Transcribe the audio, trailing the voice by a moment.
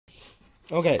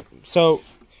Okay, so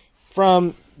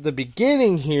from the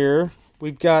beginning here,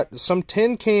 we've got some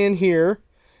tin can here.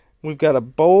 We've got a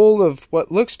bowl of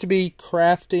what looks to be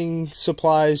crafting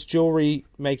supplies, jewelry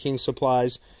making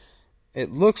supplies.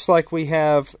 It looks like we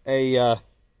have a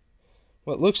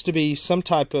what looks to be some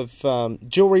type of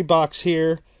jewelry box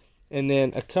here, and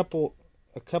then a couple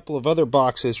of other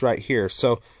boxes right here.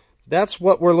 So that's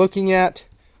what we're looking at.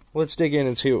 Let's dig in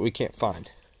and see what we can't find.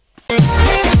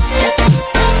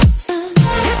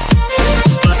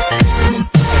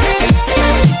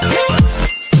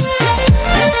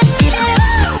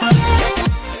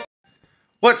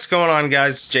 What's going on,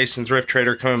 guys? It's Jason Thrift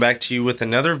Trader coming back to you with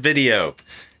another video.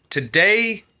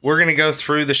 Today we're going to go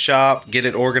through the shop, get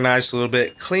it organized a little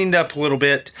bit, cleaned up a little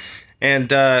bit,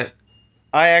 and I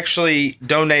actually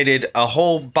donated a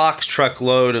whole box truck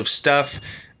load of stuff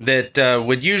that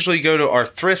would usually go to our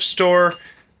thrift store.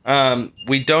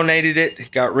 We donated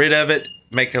it, got rid of it,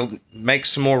 make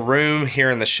some more room here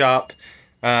in the shop.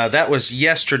 That was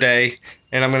yesterday,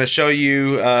 and I'm going to show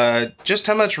you just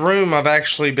how much room I've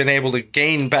actually been able to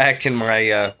gain back in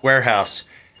my warehouse.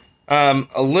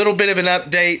 A little bit of an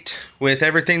update with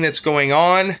everything that's going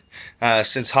on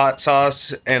since Hot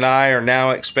Sauce and I are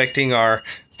now expecting our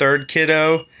third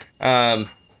kiddo. Yeah,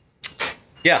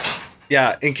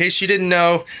 in case you didn't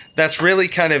know, that's really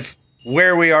kind of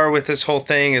where we are with this whole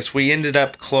thing, is we ended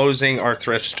up closing our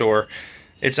thrift store.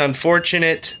 It's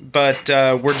unfortunate, but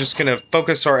we're just going to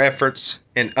focus our efforts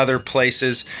in other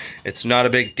places. It's not a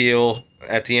big deal.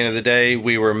 At the end of the day,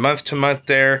 we were month to month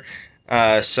there,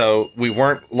 so we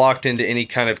weren't locked into any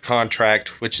kind of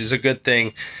contract, which is a good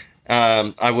thing.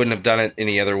 I wouldn't have done it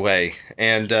any other way.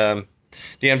 And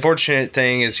the unfortunate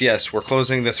thing is, yes, we're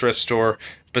closing the thrift store,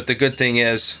 but the good thing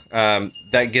is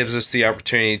that gives us the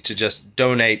opportunity to just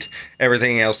donate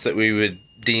everything else that we would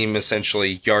deem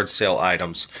essentially yard sale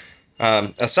items.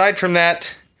 Aside from that,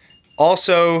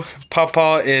 also,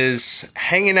 Papa is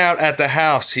hanging out at the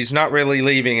house. He's not really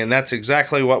leaving, and that's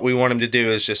exactly what we want him to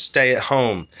do, is just stay at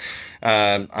home.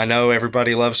 I know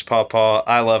everybody loves Papa.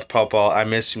 I love Papa. I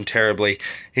miss him terribly.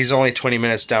 He's only 20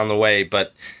 minutes down the way,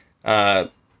 but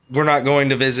we're not going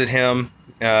to visit him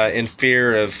in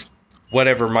fear of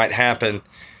whatever might happen.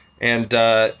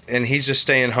 And he's just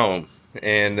staying home,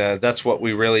 and that's what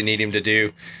we really need him to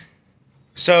do.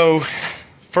 So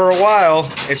for a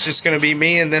while, it's just going to be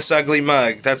me and this ugly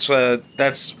mug. That's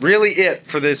really it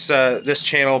for this this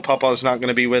channel. Papa's not going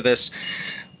to be with us.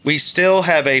 We still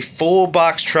have a full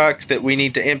box truck that we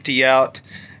need to empty out,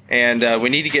 and we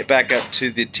need to get back up to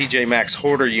the TJ Maxx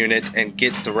Hoarder unit and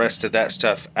get the rest of that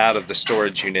stuff out of the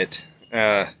storage unit.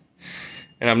 And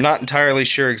I'm not entirely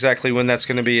sure exactly when that's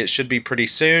going to be. It should be pretty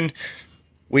soon.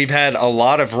 We've had a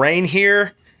lot of rain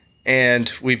here,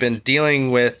 and we've been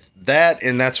dealing with that,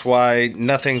 and that's why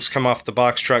nothing's come off the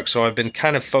box truck. So I've been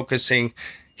kind of focusing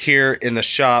here in the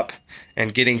shop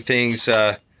and getting things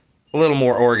a little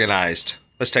more organized.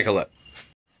 Let's take a look.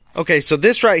 Okay, so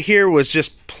this right here was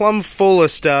just plumb full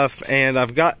of stuff, and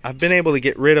I've been able to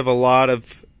get rid of a lot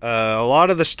of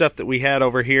the stuff that we had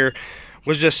over here.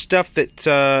 Was just stuff that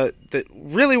that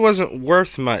really wasn't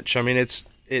worth much. I mean,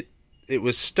 it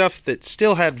was stuff that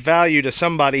still had value to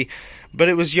somebody, but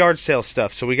it was yard sale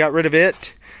stuff, so we got rid of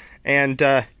it. And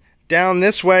down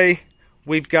this way,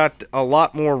 we've got a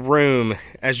lot more room,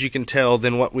 as you can tell,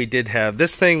 than what we did have.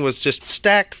 This thing was just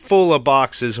stacked full of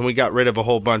boxes, and we got rid of a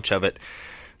whole bunch of it.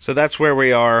 So that's where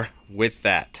we are with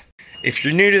that. If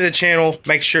you're new to the channel,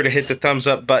 make sure to hit the thumbs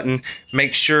up button.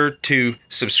 Make sure to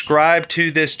subscribe to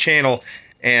this channel,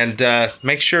 and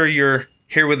make sure you're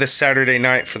here with us Saturday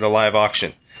night for the live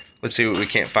auction. Let's see what we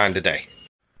can't find today.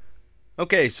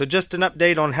 Okay, so just an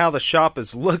update on how the shop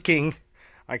is looking.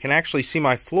 I can actually see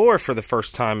my floor for the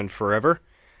first time in forever.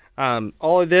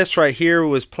 All of this right here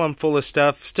was plumb full of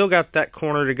stuff. Still got that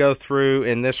corner to go through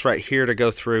and this right here to go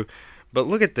through. But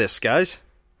look at this, guys.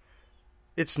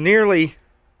 It's nearly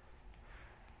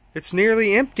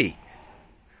empty,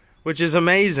 which is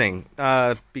amazing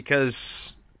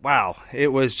because, wow,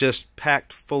 it was just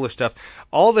packed full of stuff.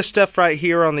 All the stuff right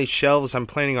here on these shelves I'm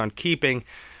planning on keeping,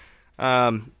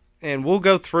 and we'll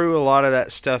go through a lot of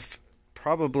that stuff.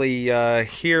 Probably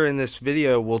here in this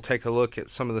video, we'll take a look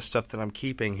at some of the stuff that I'm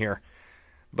keeping here.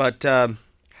 But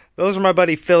those are my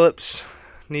buddy Phillips.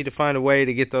 Need to find a way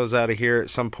to get those out of here at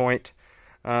some point.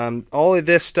 All of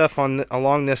this stuff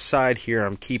along this side here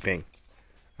I'm keeping.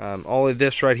 All of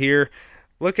this right here.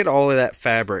 Look at all of that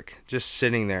fabric just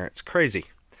sitting there. It's crazy.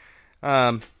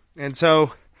 And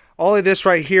so all of this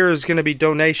right here is going to be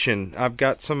donation. I've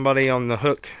got somebody on the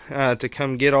hook to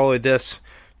come get all of this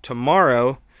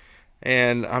tomorrow.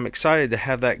 And I'm excited to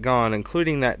have that gone,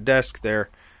 including that desk there.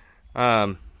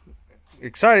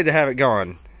 excited to have it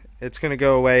gone. It's going to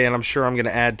go away, and I'm sure I'm going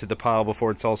to add to the pile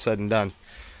before it's all said and done.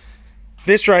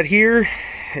 This right here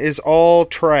is all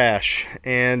trash,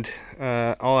 and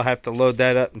I'll have to load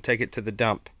that up and take it to the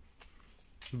dump.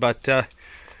 But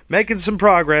making some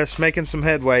progress, making some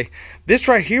headway. This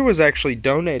right here was actually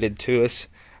donated to us.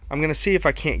 I'm going to see if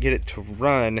I can't get it to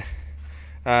run.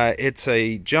 It's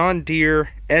a John Deere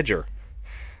Edger.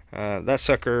 That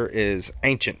sucker is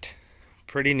ancient.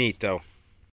 Pretty neat though.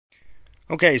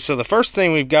 Okay, so the first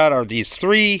thing we've got are these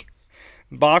 3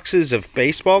 boxes of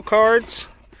baseball cards.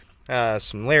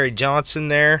 Some Larry Johnson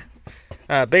there.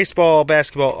 Baseball,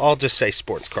 basketball, I'll just say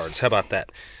sports cards. How about that?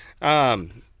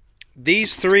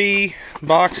 These 3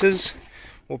 boxes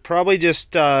will probably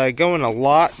just go in a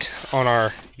lot on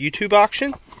our YouTube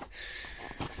auction.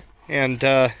 And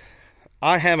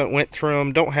I haven't went through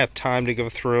them, don't have time to go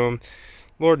through them.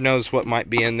 Lord knows what might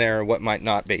be in there or what might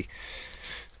not be.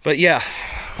 But yeah,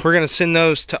 we're going to send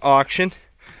those to auction.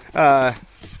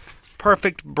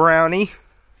 Perfect brownie.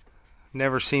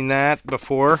 Never seen that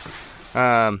before. We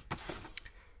got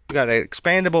an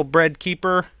expandable bread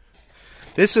keeper.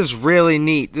 This is really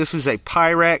neat. This is a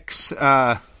Pyrex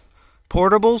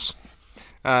portables.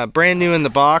 Brand new in the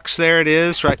box. There it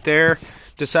is right there.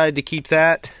 Decided to keep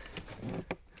that.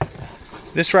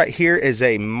 This right here is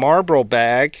a marble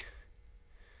bag.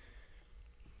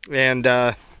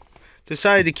 And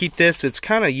decided to keep this. It's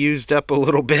kind of used up a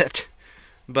little bit.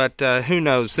 But who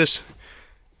knows. This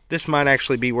might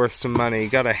actually be worth some money.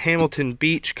 Got a Hamilton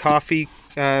Beach coffee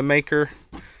maker.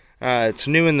 It's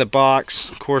new in the box.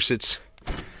 Of course, it's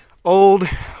old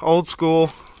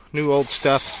school, new old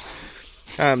stuff.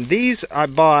 These I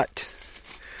bought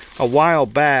a while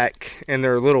back, and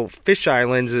they're little fisheye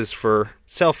lenses for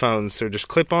cell phones. They're just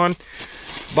clip-on.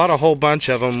 Bought a whole bunch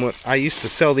of them. I used to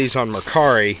sell these on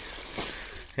Mercari,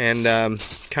 and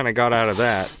kind of got out of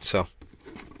that. So,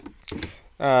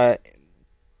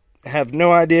 have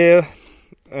no idea.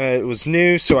 It was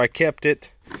new, so I kept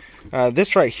it.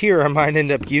 This right here I might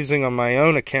end up using on my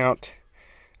own account.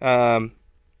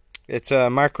 It's a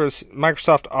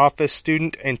Microsoft Office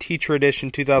Student and Teacher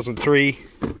Edition 2003.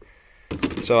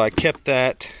 So I kept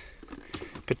that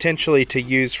potentially to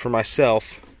use for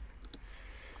myself.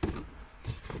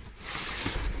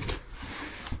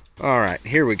 Alright,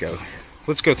 here we go.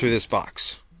 Let's go through this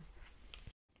box.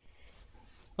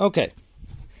 Okay.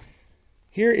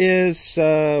 Here is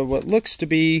what looks to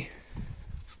be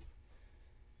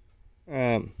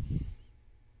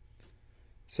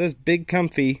says Big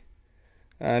Comfy,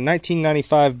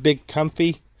 1995 Big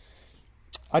Comfy.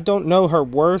 I don't know her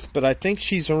worth, but I think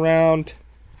she's around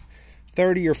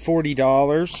 $30 or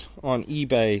 $40 on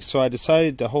eBay, so I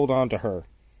decided to hold on to her.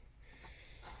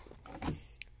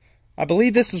 I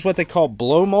believe this is what they call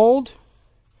blow mold,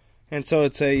 and so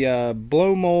it's a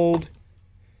blow mold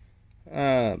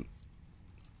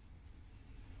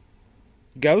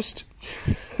ghost.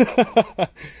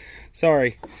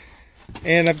 Sorry.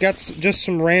 And I've got just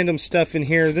some random stuff in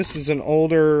here. This is an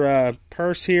older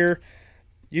purse here.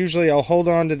 Usually I'll hold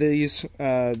on to these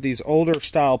older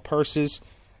style purses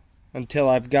until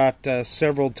I've got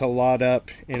several to lot up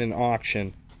in an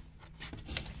auction.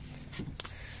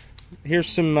 Here's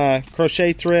some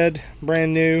crochet thread,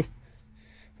 brand new.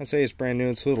 I say it's brand new,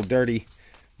 it's a little dirty.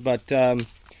 But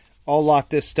I'll lot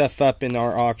this stuff up in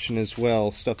our auction as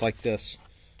well, stuff like this.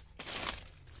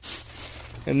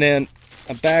 And then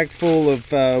a bag full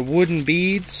of wooden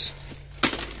beads.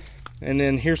 And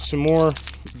then here's some more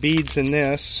beads in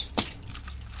this.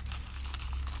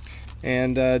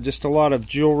 And just a lot of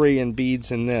jewelry and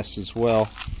beads in this as well.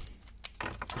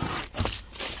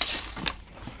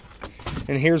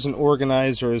 And here's an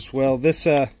organizer as well. This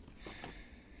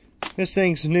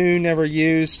thing's new, never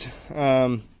used.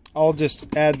 I'll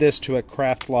just add this to a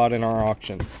craft lot in our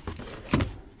auction.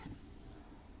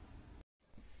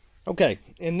 Okay,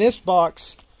 in this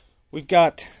box we've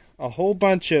got a whole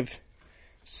bunch of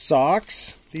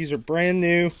socks. These are brand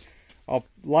new. I'll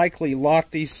likely lock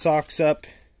these socks up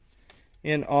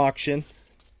in auction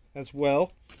as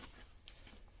well.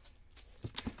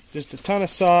 Just a ton of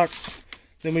socks.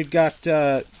 Then we've got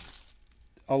a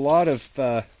lot of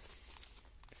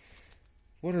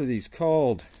what are these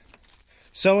called?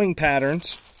 Sewing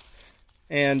patterns.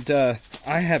 And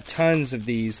I have tons of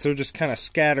these. They're just kind of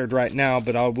scattered right now,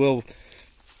 but I'll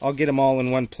get them all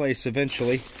in one place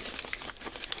eventually.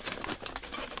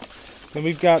 Then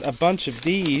we've got a bunch of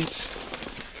these.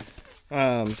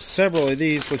 Several of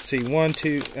these. Let's see, 1,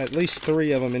 2, at least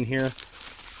 3 of them in here.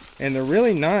 And they're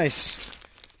really nice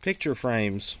picture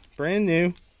frames. Brand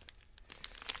new.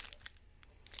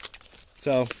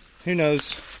 So, who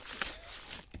knows?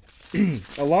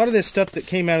 a lot of this stuff that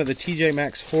came out of the TJ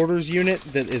Maxx Hoarders unit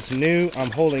that is new,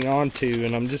 I'm holding on to,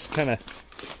 and I'm just kind of,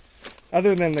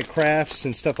 other than the crafts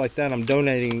and stuff like that, I'm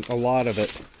donating a lot of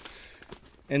it.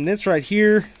 And this right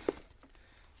here,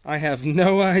 I have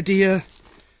no idea.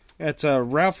 That's a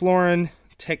Ralph Lauren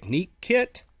Technique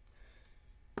kit.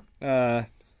 I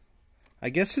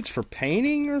guess it's for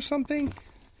painting or something.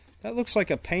 That looks like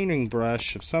a painting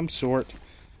brush of some sort.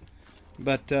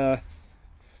 But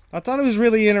I thought it was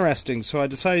really interesting, so I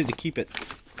decided to keep it.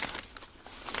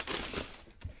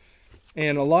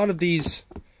 And a lot of these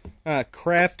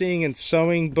crafting and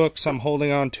sewing books, I'm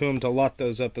holding on to them to lot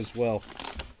those up as well.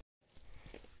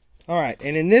 Alright,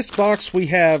 and in this box we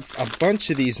have a bunch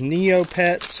of these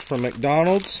Neopets from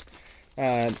McDonald's.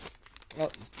 A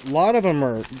lot of them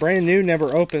are brand new,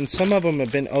 never opened. Some of them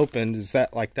have been opened,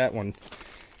 like that one.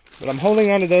 But I'm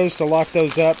holding on to those to lock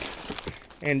those up.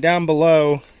 And down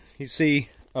below, you see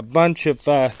a bunch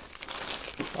more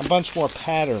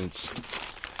patterns.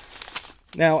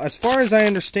 Now, as far as I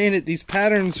understand it, these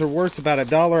patterns are worth about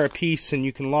 $1 a piece, and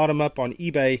you can lot them up on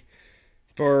eBay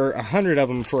for 100 of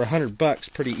them for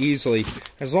 $100 pretty easily,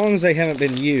 as long as they haven't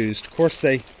been used. Of course,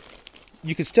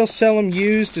 you can still sell them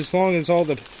used as long as all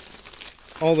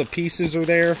the pieces are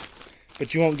there,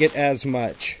 but you won't get as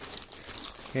much.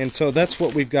 And so that's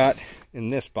what we've got in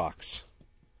this box.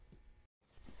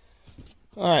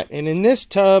 Alright, and in this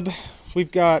tub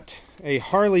we've got a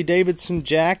Harley Davidson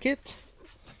jacket.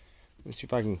 Let's see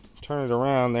if I can turn it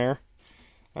around there.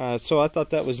 So I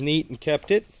thought that was neat and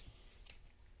kept it.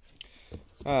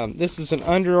 This is an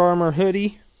Under Armour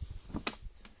hoodie.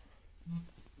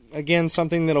 Again,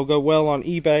 something that'll go well on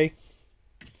eBay.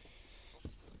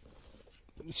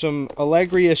 Some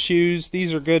Allegria shoes.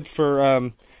 These are good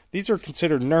for, these are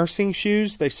considered nursing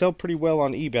shoes. They sell pretty well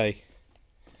on eBay.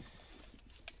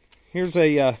 Here's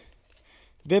a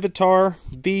Vivitar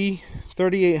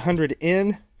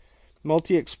B3800N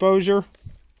multi-exposure.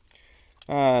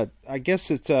 I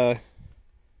guess it's a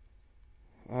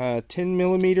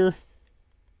 10mm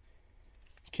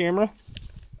camera.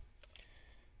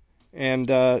 And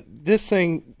this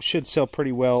thing should sell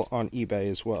pretty well on eBay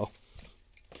as well.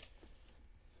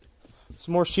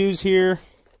 Some more shoes here.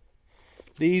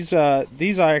 These I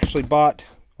actually bought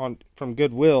from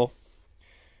Goodwill.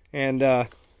 And I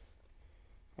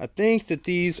think that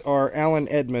these are Allen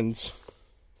Edmonds.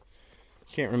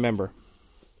 Can't remember.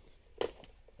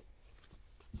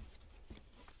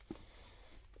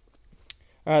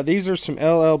 These are some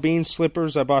LL Bean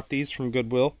slippers. I bought these from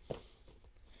Goodwill.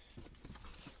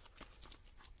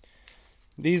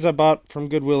 These I bought from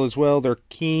Goodwill as well. They're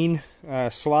Keen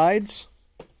slides.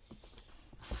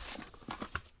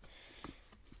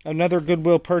 Another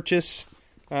Goodwill purchase.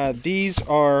 These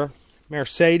are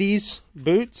Mercedes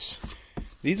boots.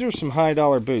 These are some high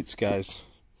dollar boots, guys.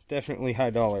 Definitely high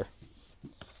dollar.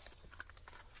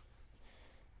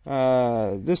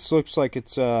 This looks like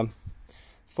it's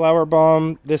Flower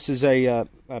Bomb. This is a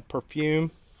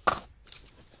perfume.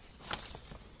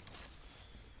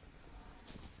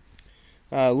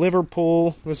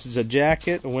 Liverpool. This is a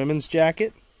jacket, a women's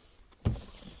jacket.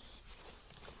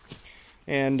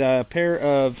 And a pair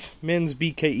of men's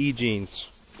BKE jeans.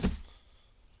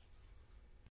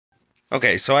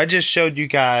 Okay, so I just showed you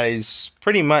guys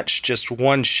pretty much just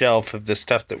one shelf of the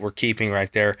stuff that we're keeping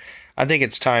right there. I think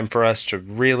it's time for us to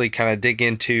really kind of dig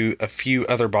into a few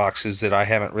other boxes that I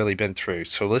haven't really been through.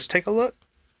 So let's take a look.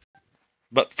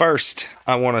 But first,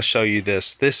 I want to show you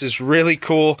this. This is really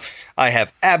cool. I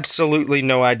have absolutely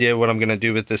no idea what I'm going to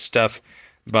do with this stuff,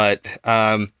 but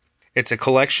it's a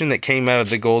collection that came out of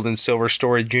the gold and silver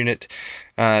storage unit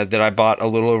that I bought a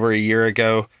little over a year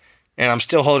ago. And I'm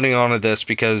still holding on to this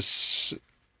because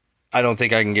I don't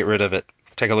think I can get rid of it.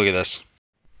 Take a look at this.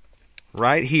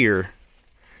 Right here,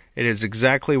 it is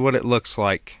exactly what it looks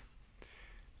like.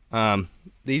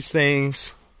 These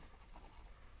things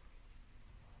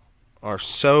are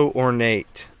so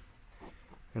ornate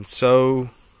and so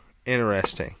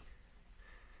interesting.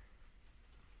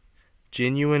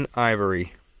 Genuine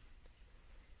ivory.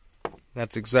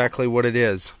 That's exactly what it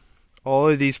is. All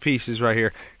of these pieces right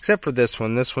here, except for this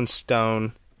one. This one's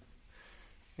stone.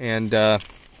 And,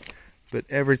 but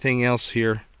everything else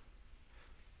here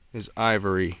is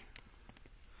ivory.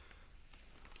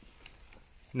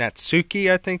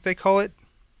 Natsuki, I think they call it.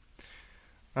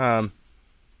 Uh-oh,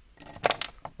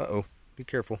 be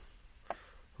careful.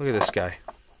 Look at this guy.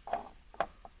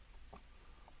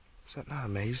 Is that not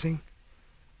amazing?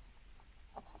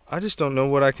 I just don't know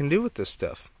what I can do with this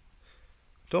stuff.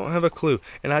 Don't have a clue.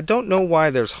 And I don't know why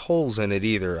there's holes in it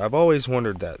either. I've always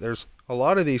wondered that. There's a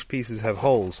lot of these pieces have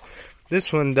holes.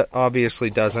 This one obviously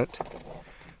doesn't.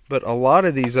 but a lot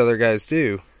of these other guys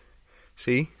do.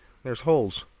 See, there's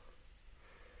holes.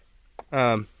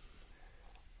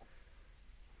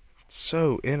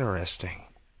 So interesting.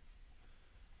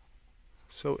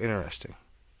 So interesting.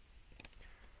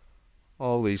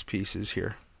 All these pieces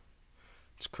here.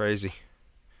 It's crazy.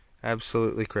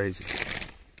 Absolutely crazy.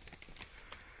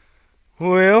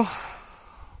 Well,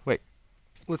 wait.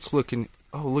 Let's look in.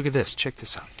 Oh, look at this. Check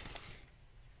this out.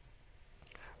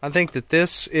 I think that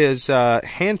this is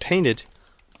hand painted.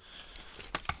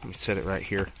 Let me set it right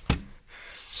here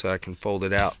so I can fold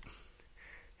it out.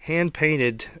 Hand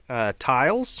painted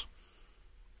tiles.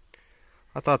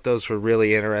 I thought those were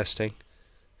really interesting.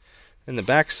 And the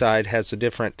back side has a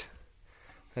different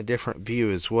view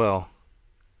as well.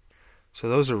 So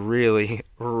those are really,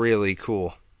 really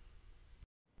cool.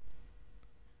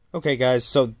 Okay guys,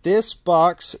 so this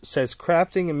box says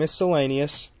crafting and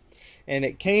miscellaneous, and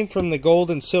it came from the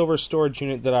gold and silver storage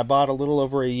unit that I bought a little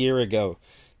over a year ago.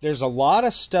 There's a lot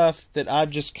of stuff that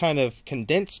I've just kind of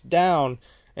condensed down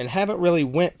and haven't really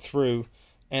went through,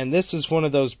 and this is one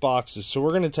of those boxes. So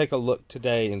we're going to take a look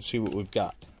today and see what we've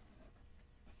got.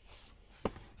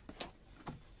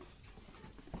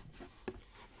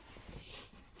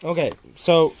 Okay,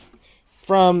 so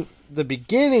from the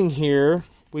beginning here,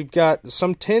 we've got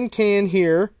some tin can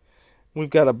here.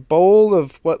 We've got a bowl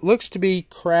of what looks to be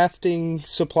crafting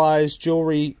supplies,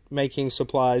 jewelry making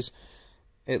supplies.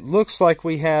 It looks like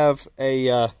we have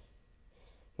a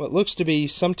what looks to be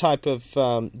some type of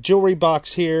jewelry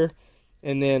box here,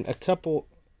 and then a couple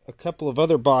of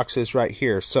other boxes right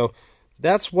here. So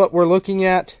that's what we're looking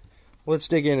at. Let's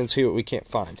dig in and see what we can't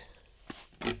find.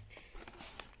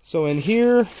 So in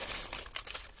here,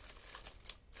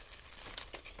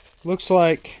 looks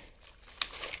like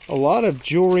a lot of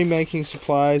jewelry making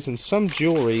supplies and some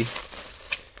jewelry.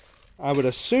 I would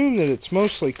assume that it's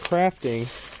mostly crafting.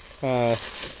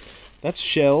 That's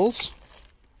shells.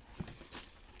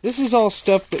 This is all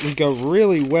stuff that would go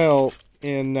really well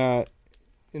in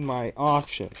my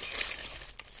auction.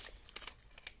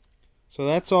 So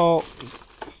that's all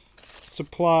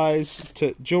supplies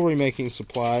to jewelry making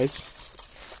supplies.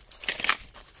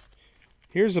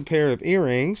 Here's a pair of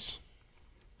earrings.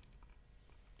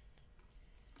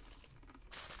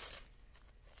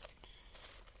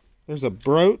 There's a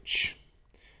brooch.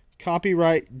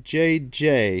 Copyright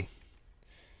JJ.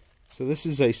 So this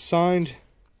is a signed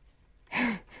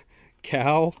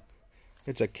cow.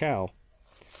 It's a cow.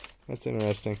 That's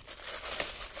interesting.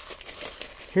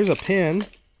 Here's a pin.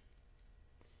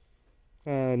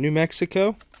 New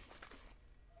Mexico.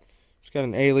 It's got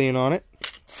an alien on it.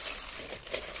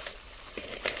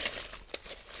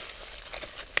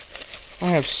 I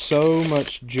have so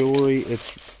much jewelry.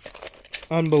 It's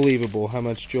unbelievable how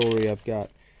much jewelry I've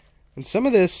got. And some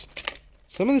of this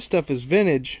stuff is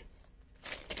vintage.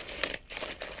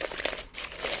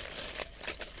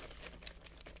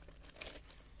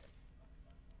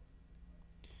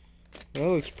 That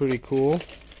looks pretty cool.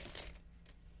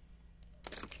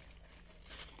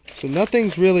 So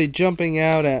nothing's really jumping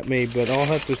out at me, but I'll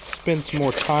have to spend some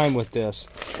more time with this.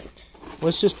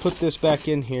 Let's just put this back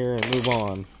in here and move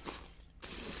on.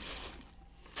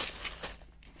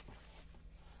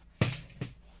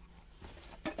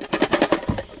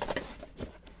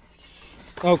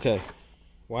 Okay.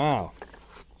 Wow.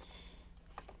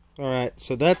 Alright,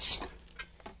 so that's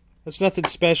nothing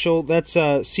special. That's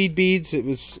seed beads. It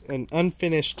was an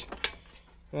unfinished,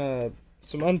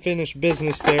 some unfinished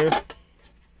business there.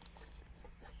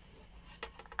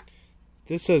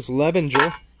 This says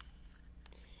Levenger,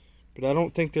 but I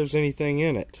don't think there's anything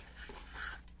in it.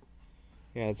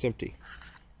 Yeah, it's empty.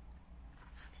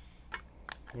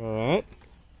 Alright.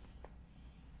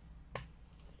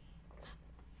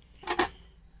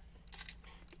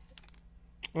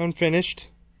 Unfinished.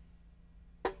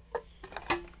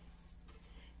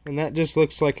 And that just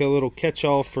looks like a little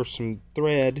catch-all for some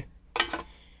thread.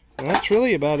 And that's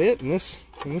really about it in this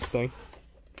thing.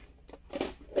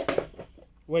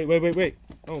 Wait.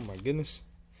 Oh my goodness.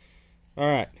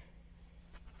 Alright.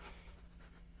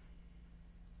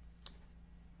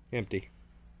 Empty.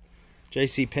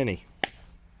 J.C. Penney.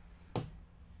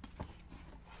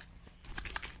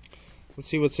 Let's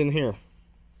see what's in here.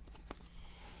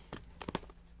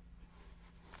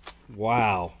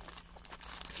 Wow.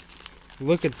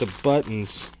 Look at the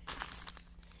buttons.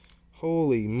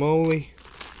 Holy moly.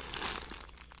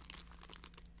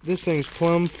 This thing's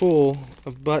plumb full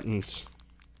of buttons.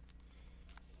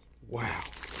 Wow.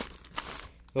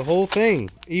 The whole thing.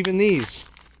 Even these.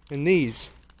 And these.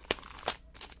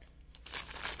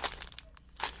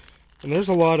 And there's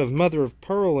a lot of mother of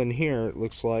pearl in here, it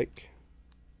looks like.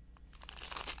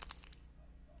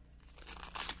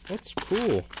 That's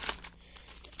cool.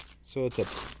 So it's a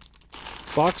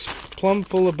box plumb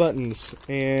full of buttons,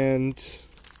 and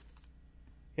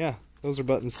yeah, those are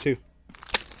buttons too.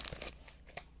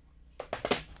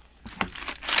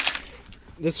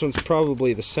 This one's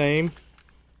probably the same.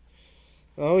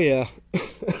 Oh yeah.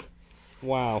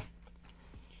 Wow.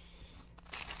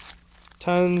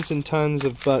 Tons and tons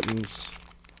of buttons.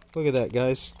 Look at that,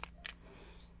 guys.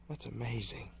 That's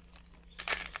amazing.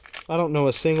 I don't know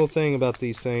a single thing about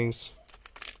these things.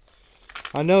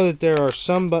 I know that there are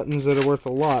some buttons that are worth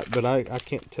a lot, but I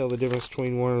can't tell the difference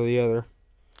between one or the other.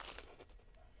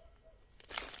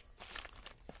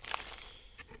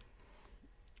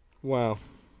 Wow.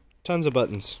 Tons of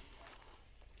buttons.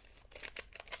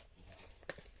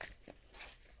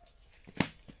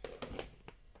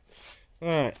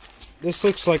 Alright. This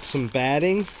looks like some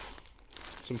batting.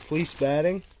 Some fleece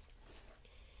batting.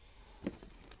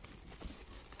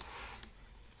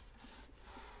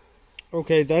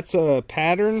 Okay, that's a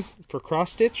pattern for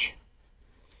cross stitch.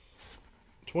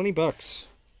 $20.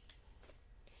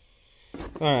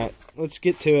 Alright, let's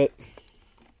get to it.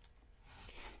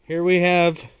 Here we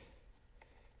have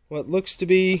what looks to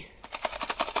be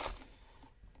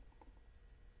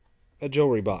a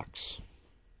jewelry box.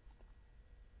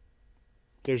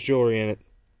 There's jewelry in it.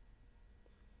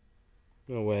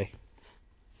 No way.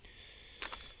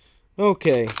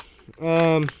 Okay.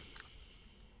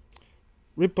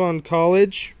 Ripon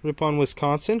College, Ripon,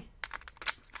 Wisconsin.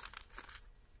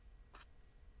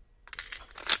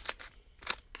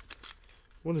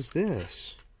 What is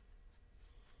this?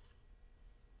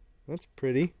 That's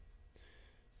pretty.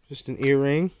 Just an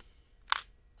earring.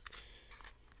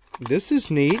 This is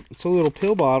neat. It's a little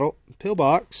pill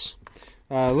box.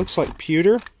 Looks like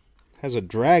pewter. Has a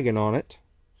dragon on it.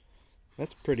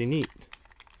 That's pretty neat.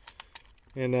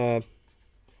 And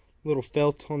little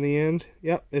felt on the end.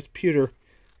 Yep, it's pewter.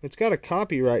 It's got a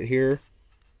copyright here.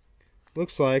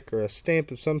 Looks like, or a stamp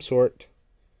of some sort.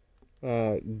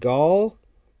 Gall.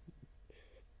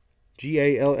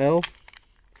 G-A-L-L.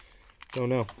 Don't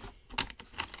know.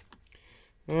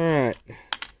 Alright.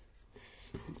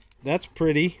 That's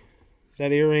pretty.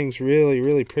 That earring's really,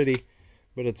 really pretty.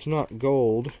 But it's not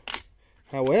gold.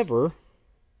 However,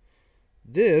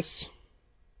 this...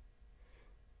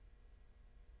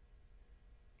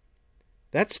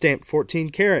 that's stamped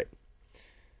 14 karat.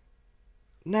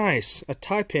 Nice. A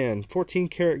tie pin. 14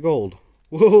 karat gold.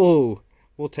 Whoa.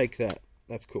 We'll take that.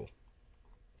 That's cool.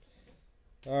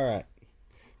 Alright.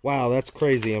 Wow, that's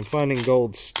crazy. I'm finding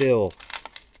gold still.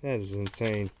 That is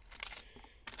insane.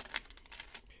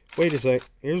 Wait a sec.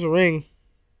 Here's a ring.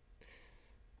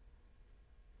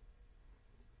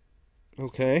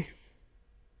 Okay.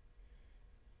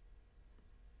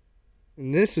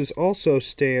 And this is also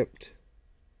stamped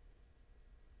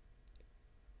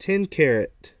 10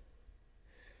 karat.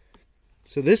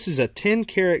 So this is a 10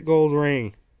 karat gold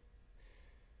ring.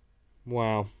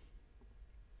 Wow.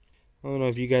 I don't know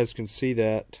if you guys can see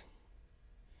that.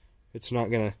 It's not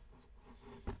gonna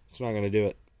do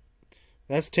it.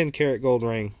 That's 10 karat gold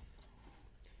ring.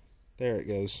 There it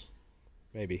goes.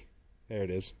 Maybe. There it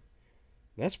is.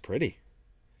 That's pretty.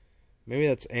 Maybe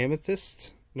that's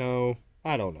amethyst? No,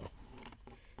 I don't know.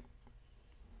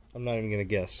 I'm not even gonna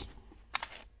guess.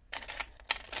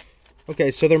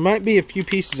 Okay, so there might be a few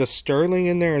pieces of sterling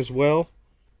in there as well.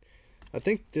 I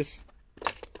think this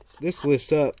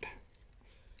lifts up.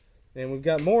 And we've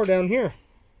got more down here.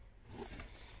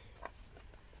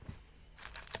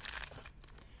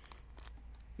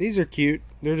 These are cute.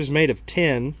 They're just made of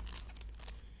tin.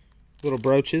 Little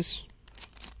brooches.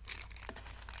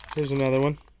 Here's another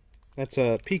one. That's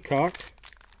a peacock.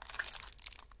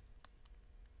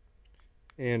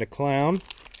 And a clown.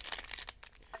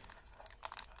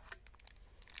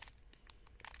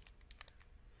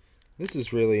 This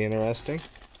is really interesting.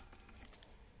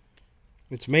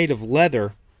 It's made of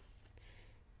leather.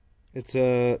 It's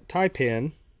a tie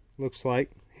pin, looks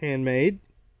like, handmade.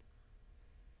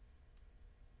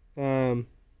 Of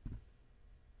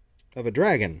a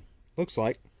dragon, looks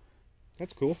like.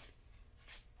 That's cool.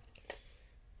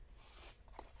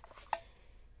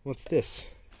 What's this?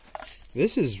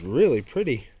 This is really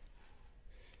pretty.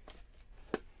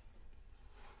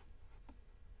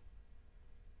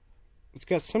 It's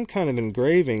got some kind of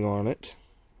engraving on it.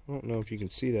 I don't know if you can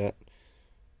see that.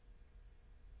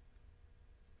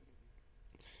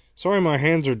 Sorry my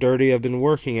hands are dirty. I've been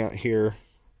working out here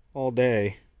all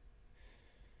day.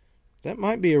 That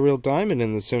might be a real diamond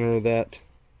in the center of that.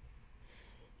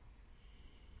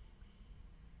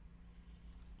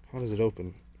 How does it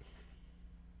open?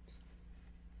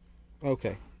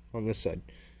 Okay, on this side.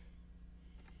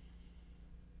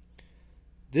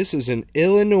 This is an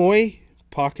Illinois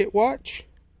pocket watch.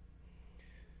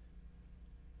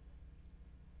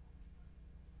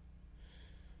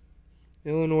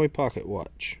 Illinois pocket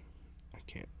watch. I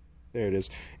can't. There it is.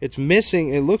 It's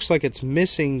missing. It looks like it's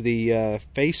missing the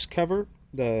face cover,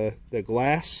 the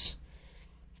glass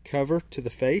cover to the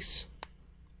face.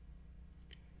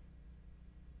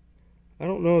 I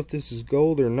don't know if this is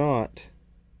gold or not.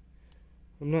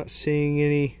 I'm not seeing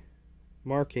any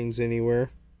markings anywhere.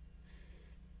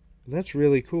 That's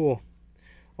really cool.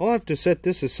 I'll have to set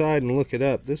this aside and look it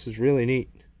up. This is really neat.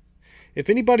 If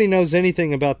anybody knows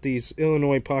anything about these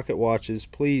Illinois pocket watches,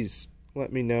 please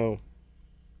let me know.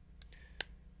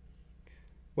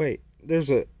 Wait,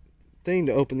 there's a thing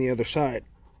to open the other side.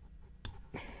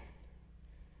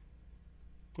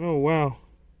 Oh, wow.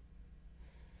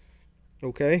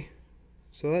 Okay.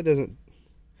 So that doesn't...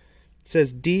 It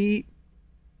says D.W.C.C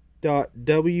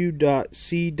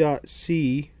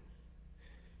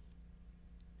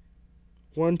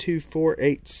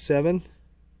 12487.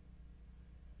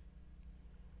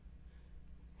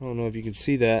 I don't know if you can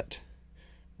see that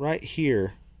right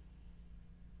here.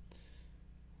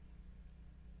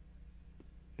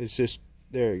 It's just,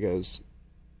 there it goes.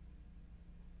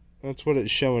 That's what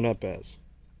it's showing up as.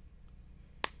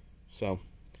 So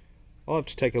I'll have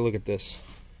to take a look at this.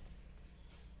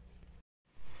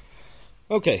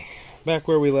 Okay, back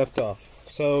where we left off.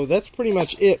 So that's pretty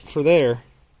much it for there.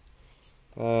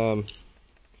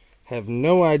 Have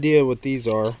no idea what these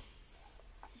are.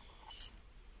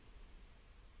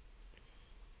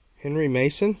 Henry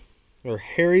Mason? Or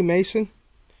Harry Mason?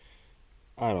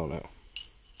 I don't know.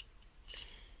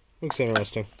 Looks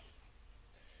interesting.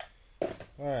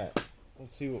 Alright,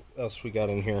 let's see what else we got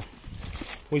in here.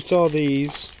 We saw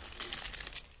these.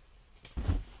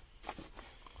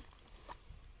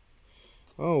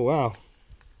 Oh, wow.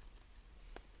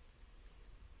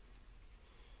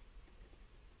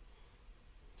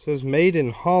 It says made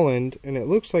in Holland, and it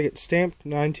looks like it's stamped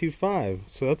 925.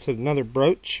 So that's another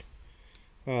brooch.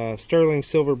 Sterling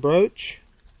silver brooch.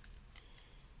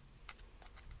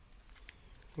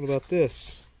 What about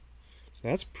this?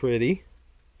 That's pretty.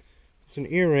 It's an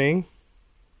earring.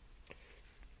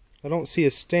 I don't see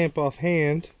a stamp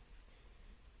offhand,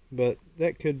 but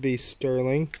that could be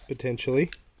sterling,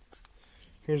 potentially.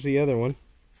 Here's the other one.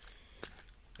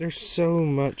 There's so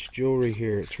much jewelry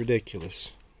here, it's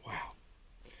ridiculous. Wow.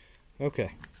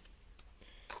 Okay.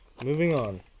 Moving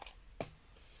on.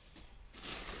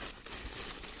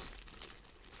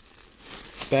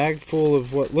 Bag full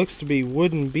of what looks to be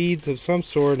wooden beads of some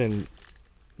sort and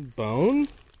bone?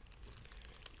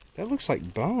 That looks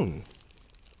like bone.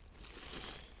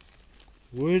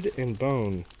 Wood and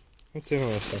bone. That's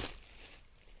interesting.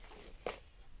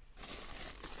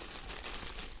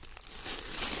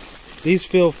 These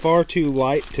feel far too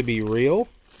light to be real.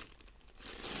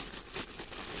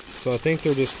 So I think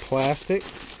they're just plastic.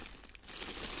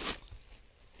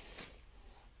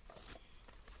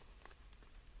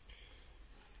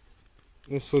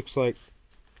 This looks like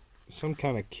some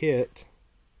kind of kit.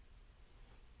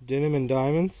 Denim and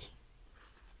diamonds.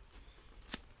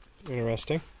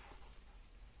 Interesting.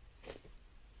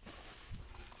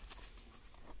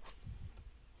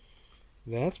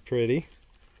 That's pretty.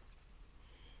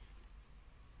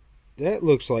 That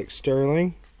looks like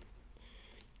sterling.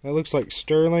 That looks like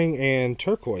sterling and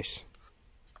turquoise.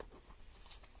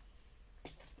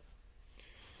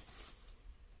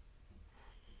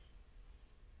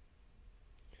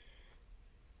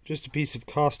 Just a piece of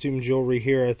costume jewelry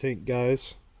here, I think,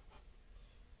 guys.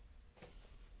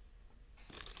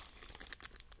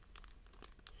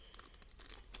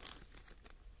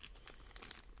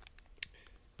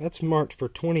 That's marked for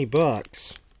 20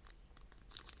 bucks.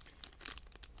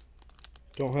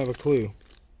 Don't have a clue.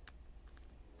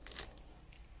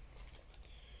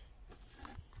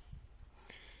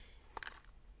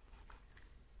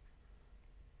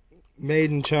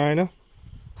 Made in China.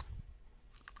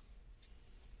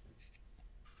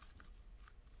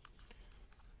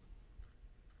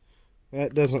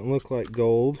 That doesn't look like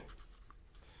gold.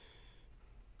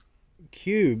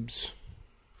 Cubes.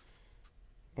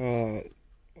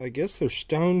 I guess they're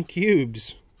stone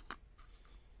cubes.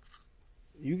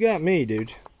 You got me,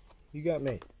 dude. You got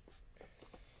me.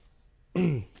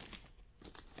 We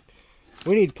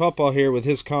need Pawpaw here with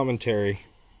his commentary.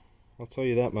 I'll tell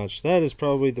you that much. That is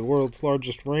probably the world's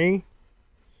largest ring.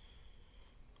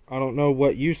 I don't know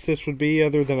what use this would be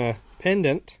other than a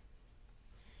pendant.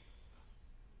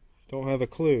 Don't have a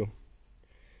clue.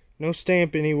 No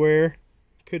stamp anywhere.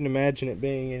 Couldn't imagine it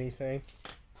being anything.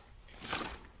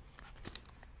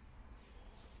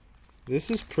 This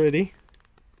is pretty.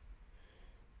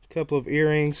 A couple of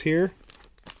earrings here.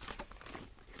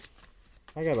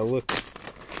 I gotta look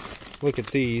at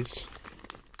these.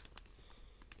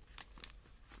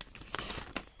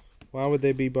 Why would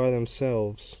they be by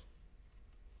themselves?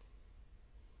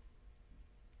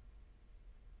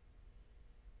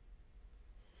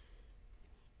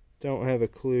 Don't have a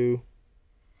clue.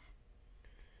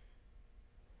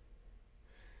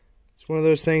 It's one of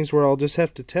those things where I'll just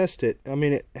have to test it. I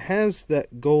mean, it has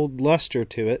that gold luster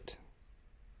to it.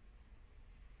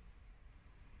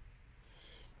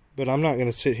 But I'm not going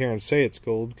to sit here and say it's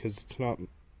gold because it's not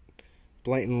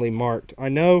blatantly marked. I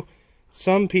know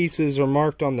some pieces are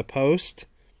marked on the post,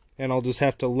 and I'll just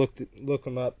have to look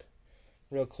them up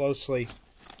real closely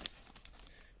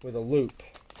with a loupe.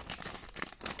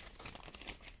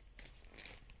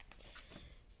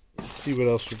 Let's see what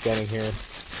else we've got in here.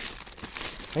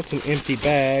 That's an empty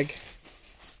bag.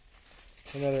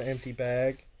 Another empty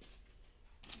bag.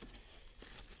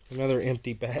 Another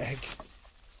empty bag.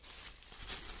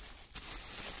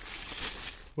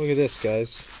 Look at this,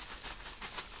 guys.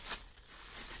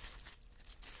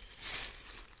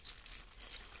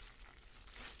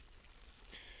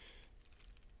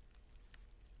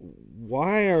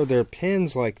 Why are there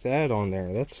pins like that on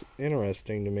there? That's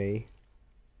interesting to me.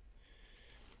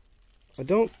 I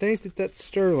don't think that that's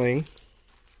sterling.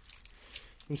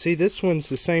 And see, this one's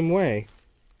the same way.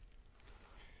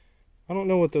 I don't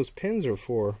know what those pins are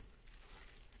for.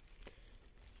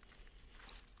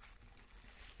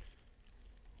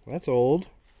 That's old.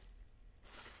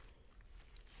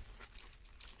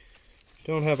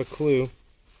 Don't have a clue.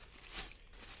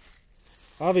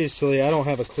 Obviously, I don't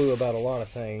have a clue about a lot of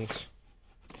things.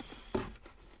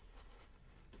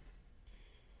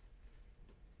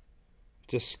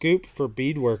 It's a scoop for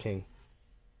beadworking.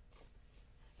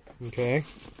 Okay.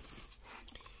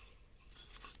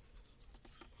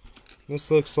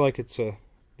 This looks like it's a...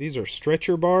 These are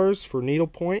stretcher bars for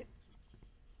needlepoint.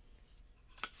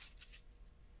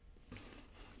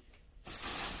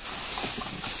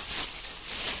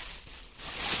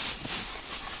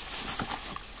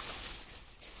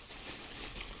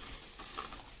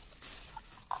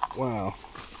 Wow.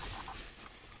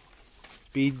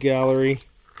 Bead gallery.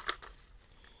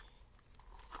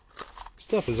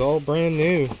 Stuff is all brand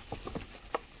new.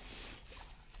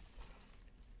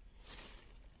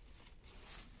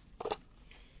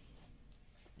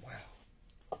 Wow.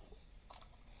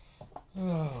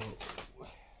 Oh.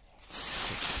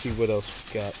 Let's see what else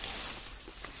we've got.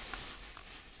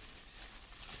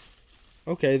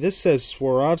 Okay, this says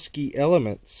Swarovski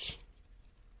Elements.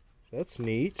 That's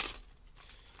neat.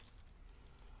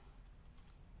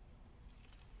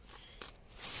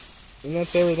 And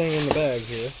that's everything in the bag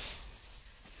here.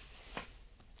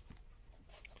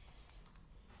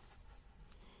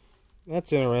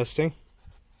 That's interesting.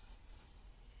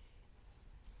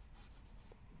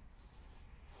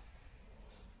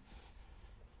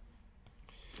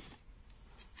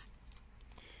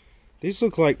 These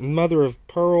look like mother of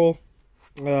pearl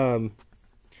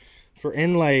for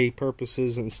inlay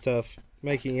purposes and stuff.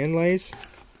 Making inlays.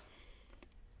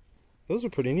 Those are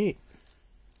pretty neat.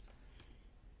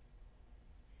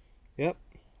 Yep.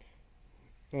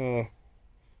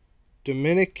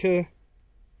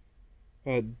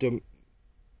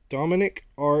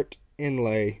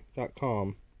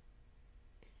 DominicartInlay.com.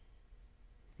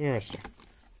 Interesting.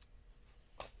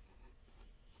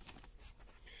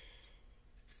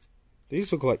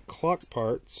 These look like clock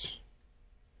parts.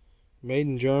 Made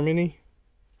in Germany.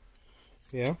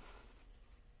 Yeah.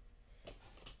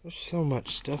 There's so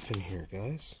much stuff in here,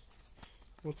 guys.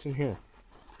 What's in here?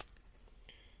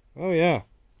 Oh yeah,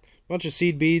 bunch of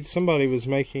seed beads. Somebody was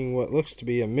making what looks to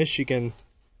be a Michigan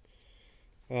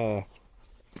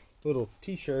little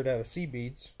t-shirt out of seed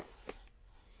beads.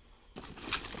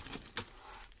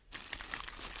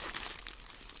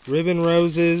 Ribbon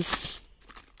roses.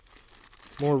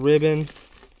 More ribbon.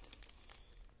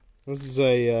 This is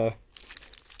a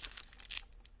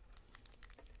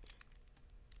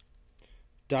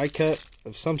die cut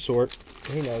of some sort.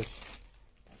 Who knows?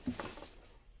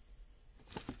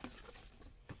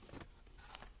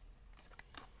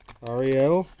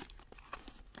 Ariel.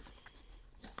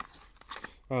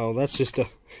 Oh, that's just a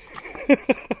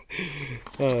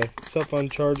cell phone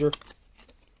charger.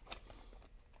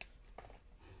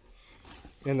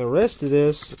 And the rest of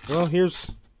this, well,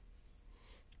 here's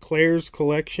Claire's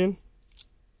collection.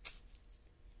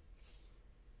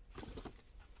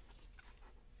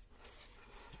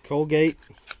 Colgate.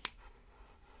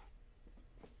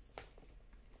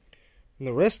 And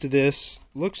the rest of this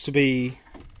looks to be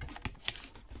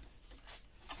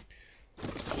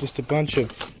just a bunch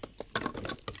of,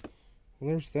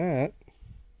 well, there's that.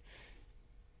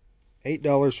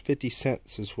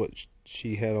 $8.50 is what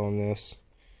she had on this.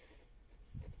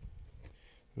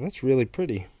 And that's really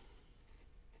pretty.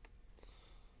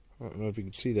 I don't know if you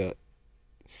can see that.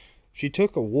 She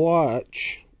took a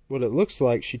watch, what it looks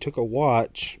like, she took a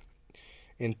watch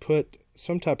and put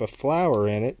some type of flower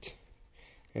in it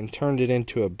and turned it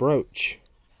into a brooch.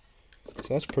 So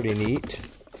that's pretty neat.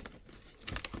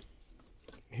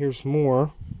 Here's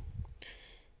more.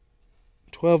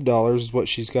 $12 is what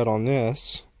she's got on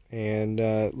this, and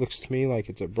it looks to me like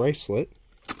it's a bracelet.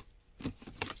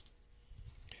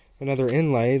 Another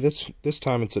inlay. This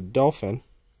time it's a dolphin.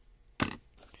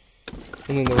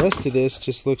 And then the rest of this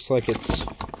just looks like it's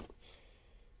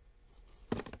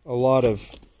a lot of,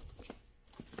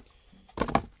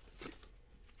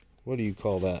 what do you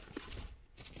call that?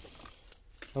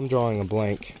 I'm drawing a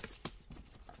blank.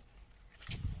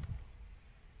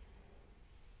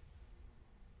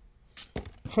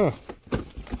 Huh.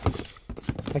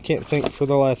 I can't think for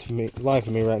the life of me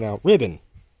right now. Ribbon.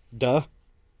 Duh.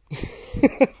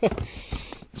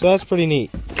 So that's pretty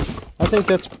neat. I think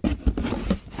that's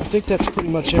pretty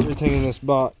much everything in this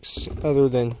box, other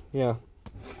than, yeah,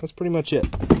 that's pretty much it.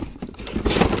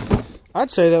 I'd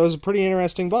say that was a pretty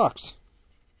interesting box.